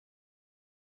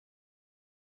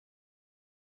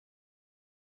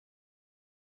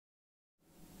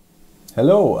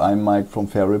Hello, I'm Mike from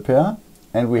FairRepair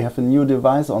and we have a new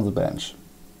device on the bench.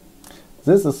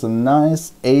 This is a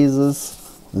nice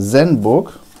Asus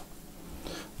ZenBook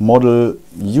model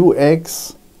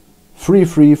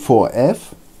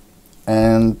UX334F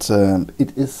and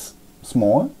it is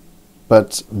small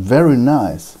but very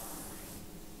nice.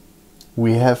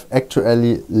 We have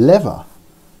actually leather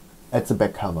at the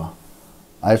back cover.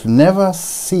 I've never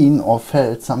seen or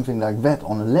felt something like that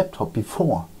on a laptop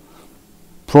before.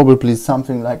 Probably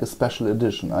something like a special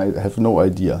edition, I have no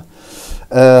idea.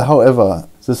 However,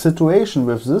 the situation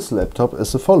with this laptop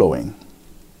is the following.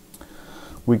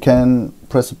 We can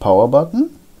press the power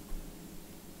button,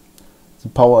 the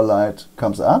power light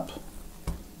comes up,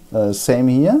 same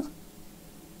here.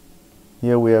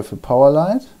 Here we have a power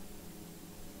light.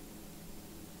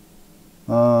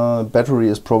 Battery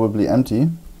is probably empty.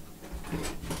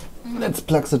 Let's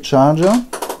plug the charger.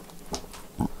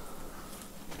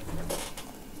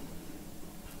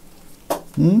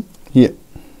 Here.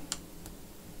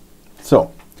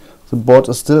 So, the board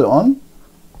is still on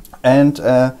and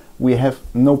we have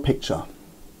no picture.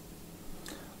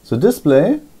 The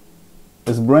display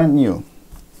is brand new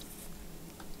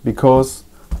because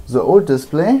the old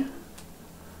display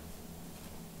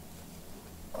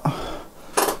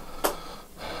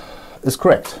is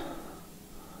cracked.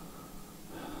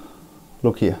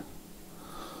 Look here,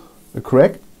 a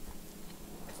crack.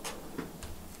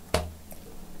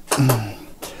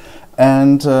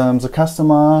 And the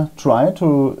customer tried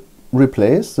to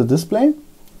replace the display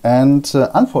and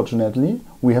unfortunately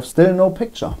we have still no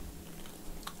picture.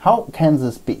 How can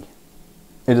this be?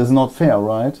 It is not fair,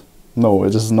 right? No,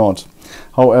 it is not.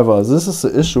 However, this is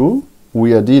the issue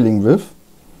we are dealing with.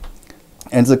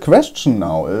 And the question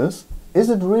now is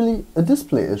it really a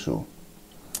display issue?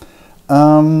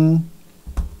 We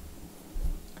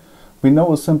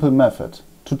know a simple method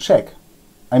to check.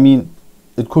 I mean,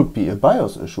 it could be a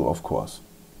BIOS issue, of course,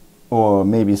 or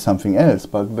maybe something else,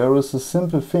 but there is a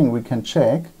simple thing we can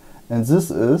check, and this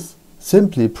is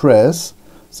simply press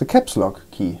the caps lock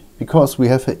key, because we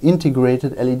have an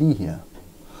integrated LED here.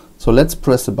 So let's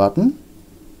press the button,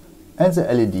 and the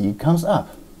LED comes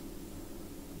up.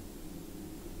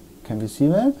 Can we see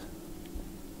that?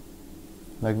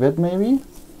 Like that maybe?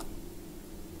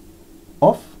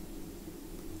 Off,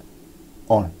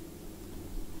 on,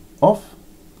 off,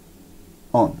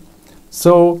 on.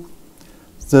 So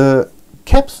the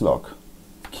caps lock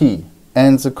key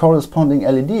and the corresponding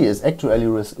LED is actually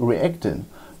reacting,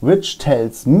 which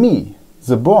tells me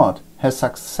the board has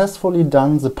successfully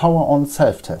done the power on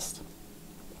self-test.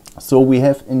 So we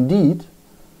have indeed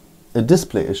a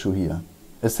display issue here.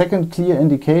 A second clear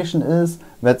indication is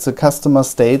that the customer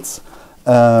states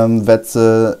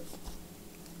that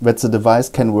the device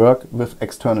can work with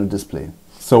external display.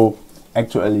 So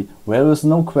actually, there is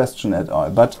no question at all.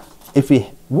 But if we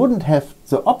wouldn't have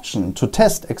the option to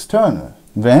test external,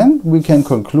 then we can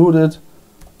conclude it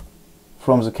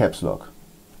from the caps lock.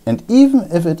 And even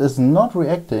if it is not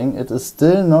reacting, it is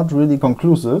still not really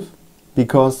conclusive,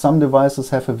 because some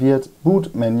devices have a weird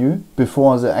boot menu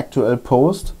before the actual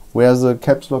post, where the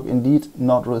caps lock indeed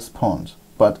not respond,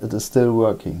 but it is still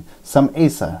working. Some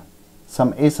Acer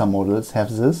models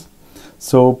have this.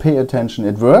 So pay attention,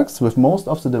 it works with most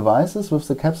of the devices with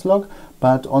the caps lock,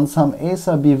 but on some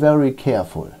Acer be very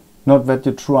careful. Not that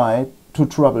you try to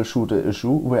troubleshoot the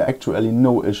issue where actually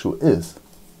no issue is.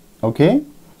 Okay?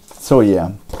 So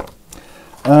yeah.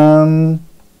 I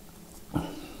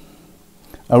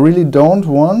really don't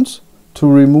want to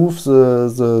remove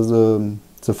the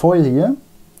foil here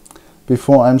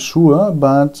before I'm sure,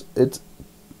 but it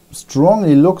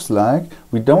strongly looks like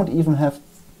we don't even have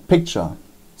picture.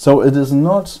 So it is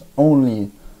not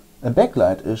only a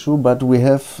backlight issue, but we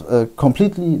have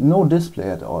completely no display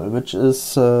at all, which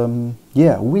is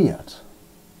yeah, weird.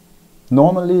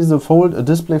 Normally a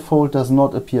display fold does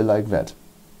not appear like that.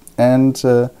 And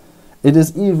it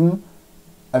is even,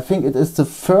 I think it is the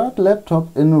third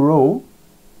laptop in a row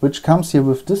which comes here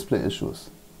with display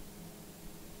issues.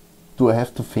 Do I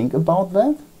have to think about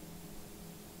that?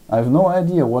 I have no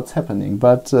idea what's happening,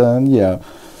 but yeah.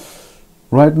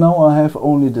 Right now I have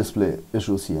only display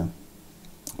issues here.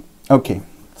 Okay,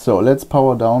 so let's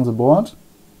power down the board.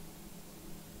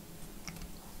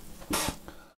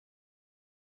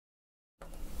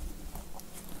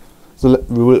 So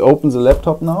we will open the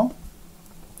laptop now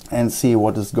and see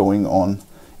what is going on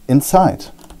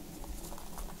inside.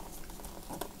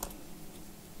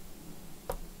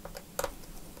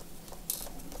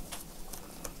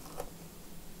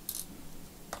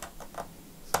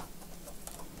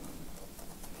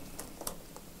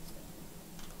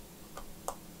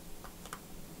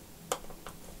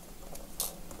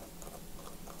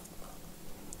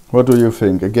 What do you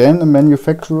think? Again, a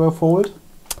manufacturer fault?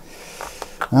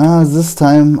 This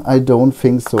time I don't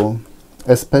think so,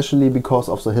 especially because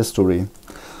of the history.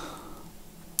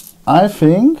 I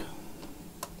think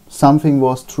something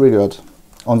was triggered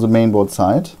on the mainboard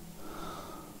side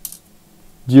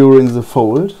during the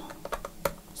fold,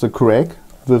 the crack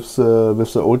with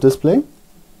the old display,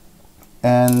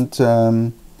 and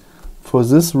for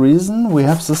this reason we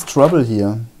have this trouble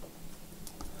here.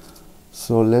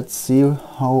 So let's see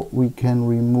how we can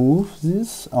remove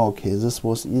this. Okay, this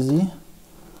was easy,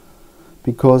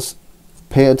 because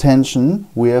pay attention,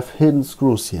 we have hidden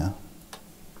screws here.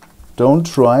 Don't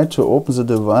try to open the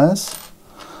device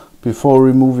before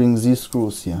removing these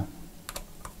screws here.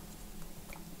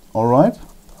 Alright?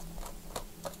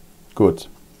 Good.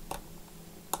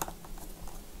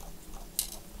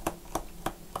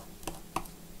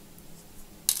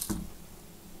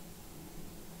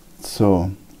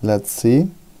 So let's see.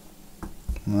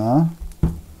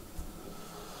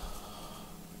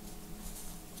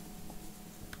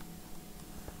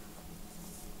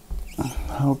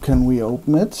 How can we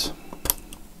open it?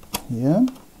 Here.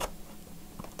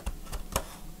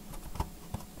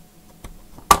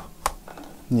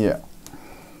 Yeah.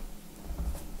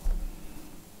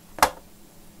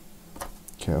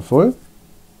 Careful.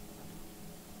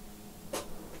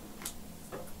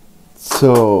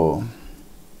 So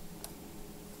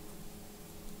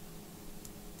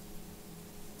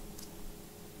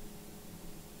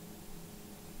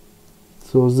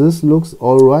this looks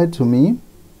all right to me.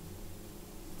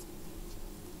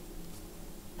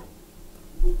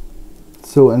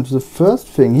 So, and the first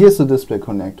thing, here's the display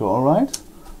connector, all right?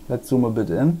 Let's zoom a bit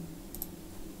in.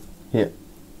 Here.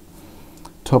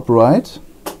 Top right.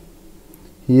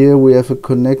 Here we have a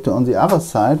connector on the other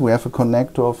side. We have a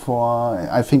connector for,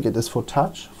 I think it is for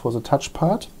touch, for the touch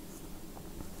part.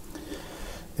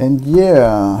 And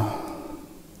yeah,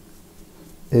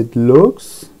 it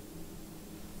looks,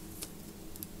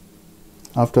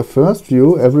 after first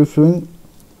view, everything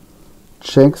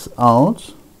checks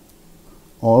out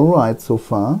all right so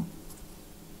far,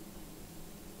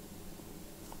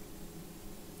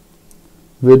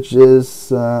 which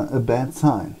is a bad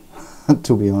sign,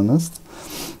 to be honest.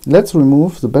 Let's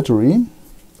remove the battery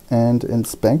and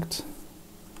inspect.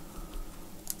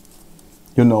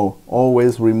 You know,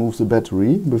 always remove the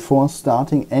battery before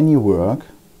starting any work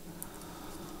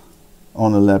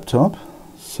on a laptop.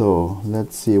 So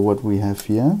let's see what we have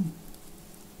here.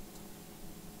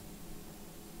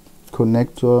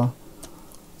 Connector.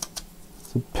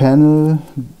 The panel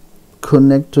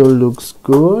connector looks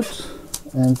good,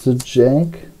 and the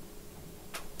jack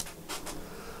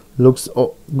looks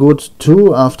good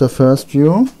too after first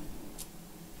view.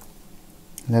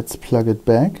 Let's plug it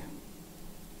back.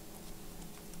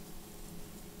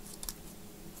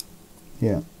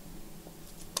 Yeah.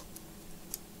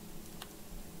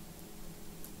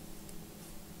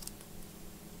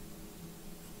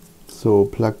 So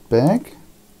plugged back.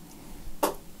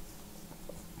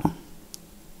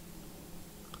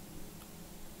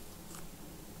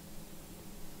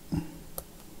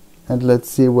 And let's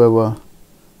see whether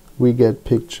we get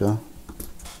picture.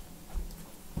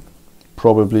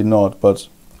 Probably not, but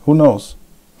who knows?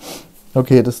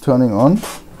 Okay, it is turning on.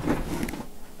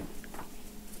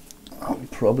 I'll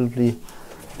probably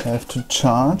have to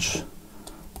charge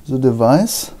the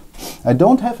device. I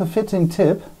don't have a fitting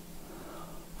tip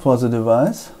for the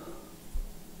device,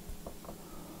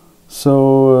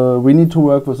 so we need to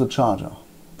work with the charger,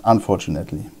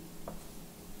 unfortunately.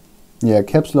 Yeah,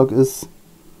 caps lock is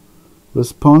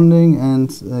responding,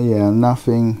 and yeah,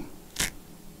 nothing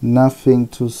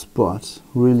to spot,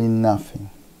 really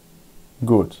nothing.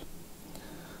 Good.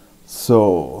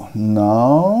 So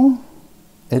now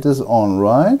it is on,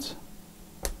 right?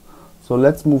 So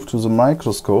let's move to the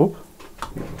microscope.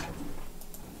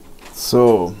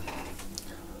 So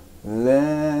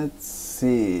let's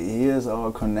see, here's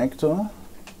our connector.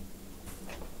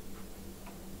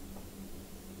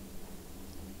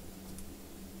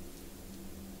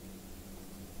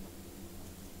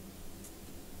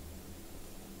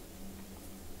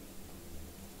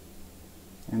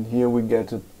 And here we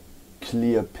get a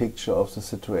clear picture of the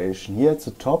situation. Here at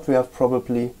the top we have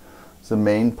probably the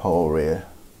main power rail.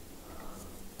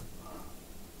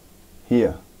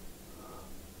 Here.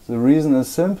 The reason is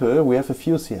simple, we have a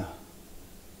fuse here,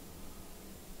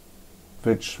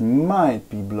 which might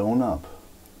be blown up.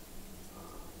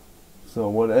 So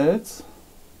what else?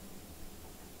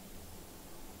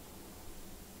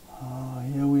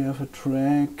 Here we have a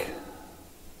track.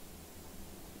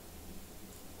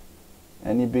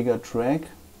 Any bigger track?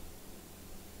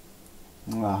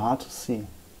 Hard to see.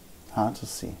 Hard to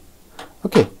see.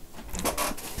 Okay,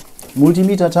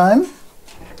 Multimeter time.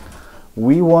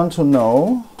 We want to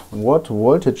know what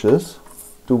voltages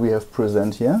do we have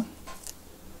present here.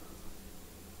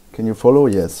 Can you follow?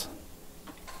 Yes.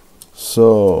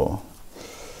 So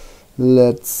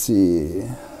let's see.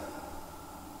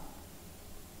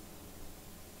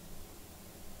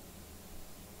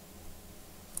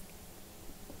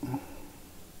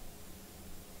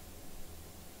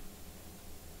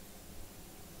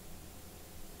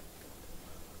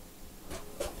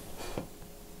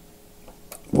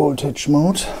 Voltage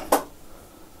mode.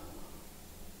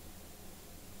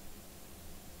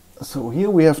 So here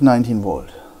we have 19 volt.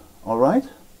 All right.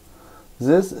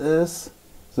 This is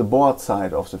the board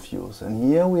side of the fuse, and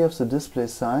here we have the display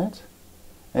side,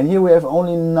 and here we have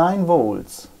only 9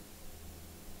 volts.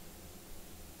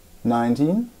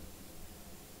 19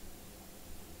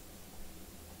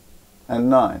 and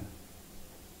 9.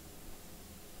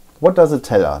 What does it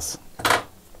tell us?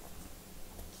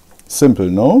 Simple,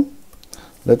 no?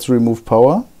 Let's remove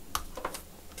power.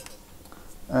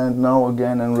 And now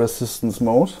again in resistance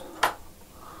mode.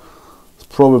 It's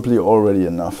probably already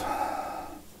enough.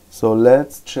 So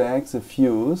let's check the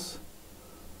fuse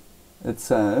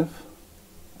itself,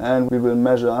 and we will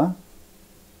measure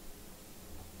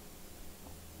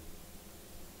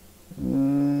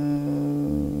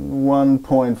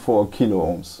 1.4 kilo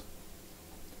ohms.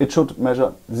 It should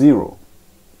measure 0.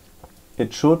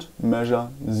 It should measure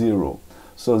 0.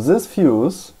 So this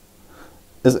fuse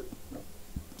is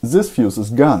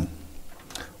gone.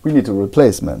 We need a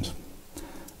replacement.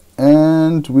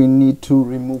 And we need to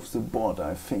remove the board,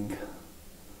 I think.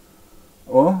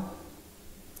 Or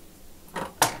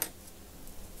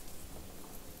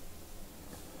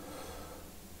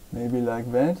maybe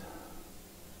like that.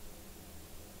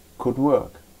 Could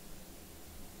work.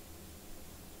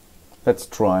 Let's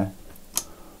try.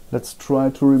 Let's try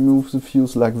to remove the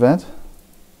fuse like that.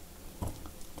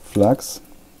 Flux.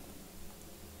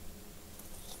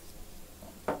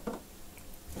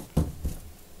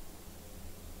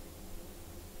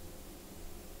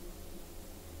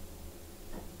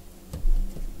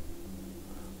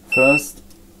 First,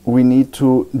 we need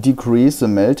to decrease the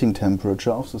melting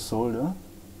temperature of the solder.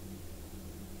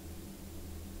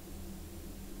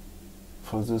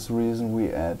 For this reason, we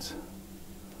add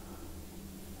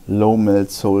low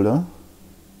melt solder.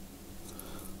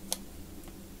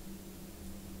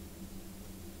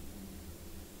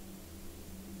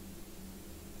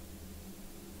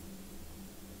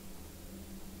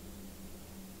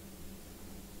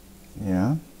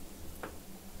 Yeah.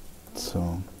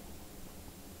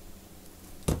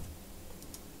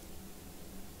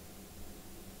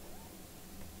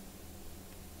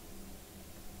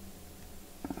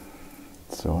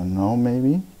 So now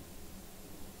maybe.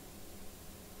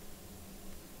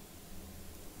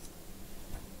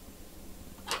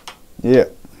 Yeah,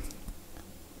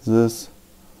 this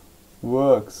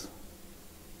works.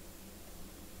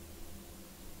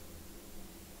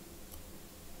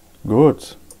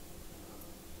 Good.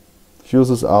 Fuse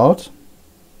is out.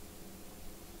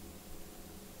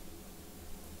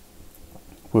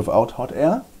 Without hot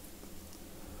air.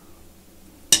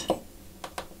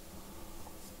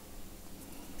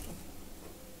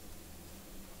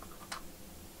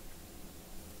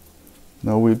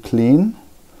 Now we clean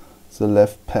the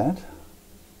left pad.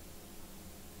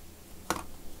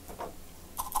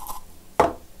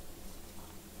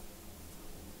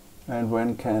 And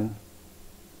when can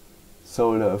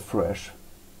solder afresh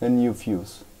a new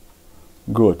fuse.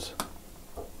 Good.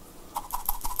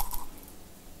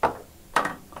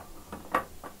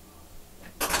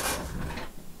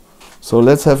 So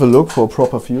let's have a look for a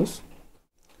proper fuse.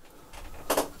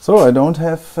 So I don't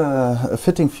have a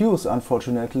fitting fuse,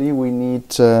 unfortunately. We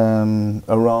need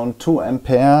around 2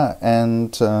 ampere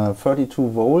and 32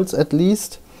 volts at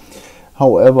least.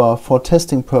 However, for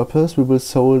testing purpose, we will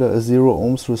solder a 0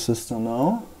 ohms resistor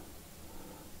now.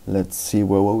 Let's see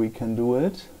where we can do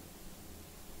it.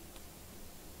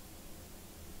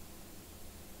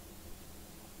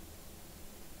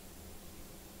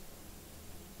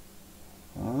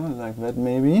 Like that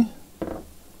maybe.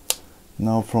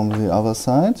 Now from the other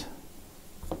side.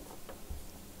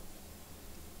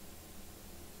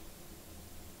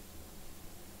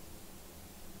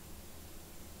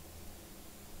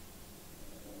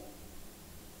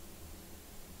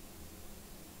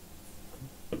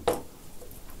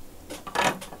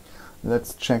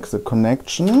 Let's check the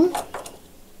connection.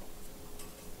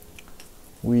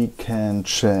 We can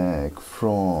check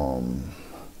from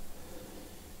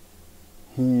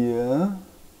here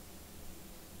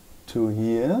to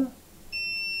here,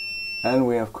 and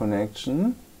we have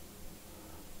connection,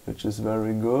 which is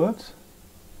very good.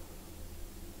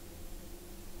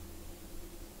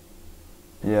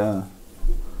 Yeah.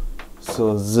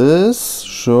 So this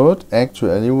should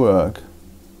actually work.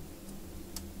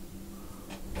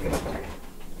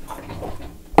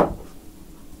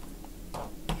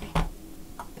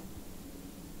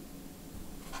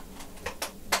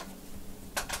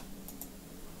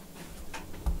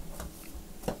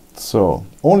 So,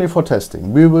 only for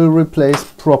testing. We will replace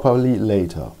properly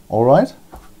later. All right?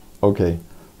 Okay.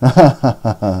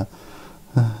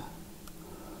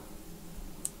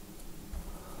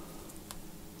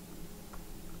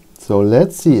 So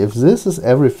let's see if this is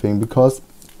everything, because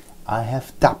I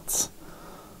have doubts,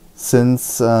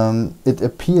 since it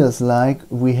appears like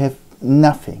we have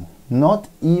nothing, not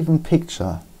even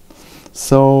picture.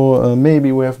 So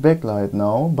maybe we have backlight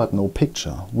now, but no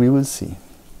picture. We will see.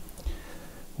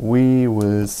 We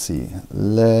will see.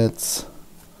 Let's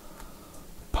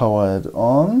power it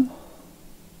on.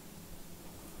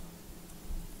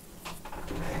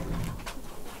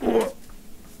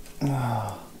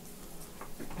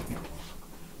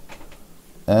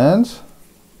 And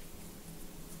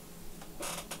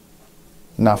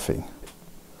nothing.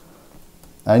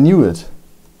 I knew it.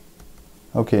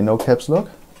 Okay, no caps lock.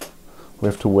 We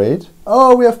have to wait.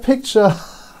 Oh, we have picture.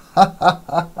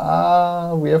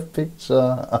 We have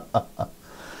picture.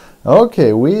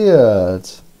 Okay, weird.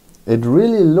 It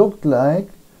really looked like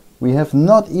we have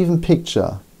not even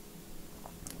picture.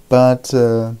 But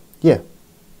yeah.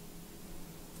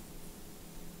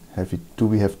 Do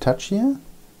we have touch here?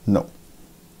 No.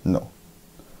 No.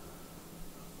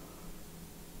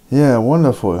 Yeah,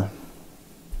 wonderful.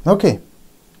 Okay.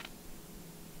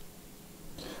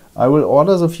 I will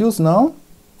order the fuse now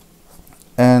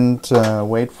and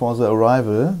wait for the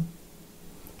arrival.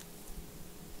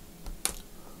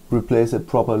 Replace it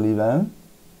properly then.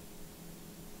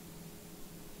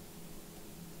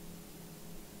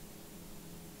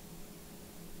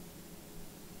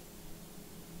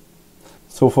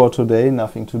 So for today,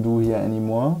 nothing to do here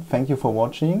anymore. Thank you for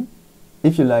watching.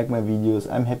 If you like my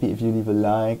videos, I'm happy if you leave a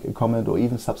like, a comment, or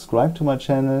even subscribe to my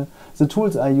channel. The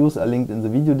tools I use are linked in the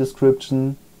video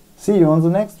description. See you on the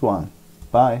next one.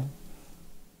 Bye.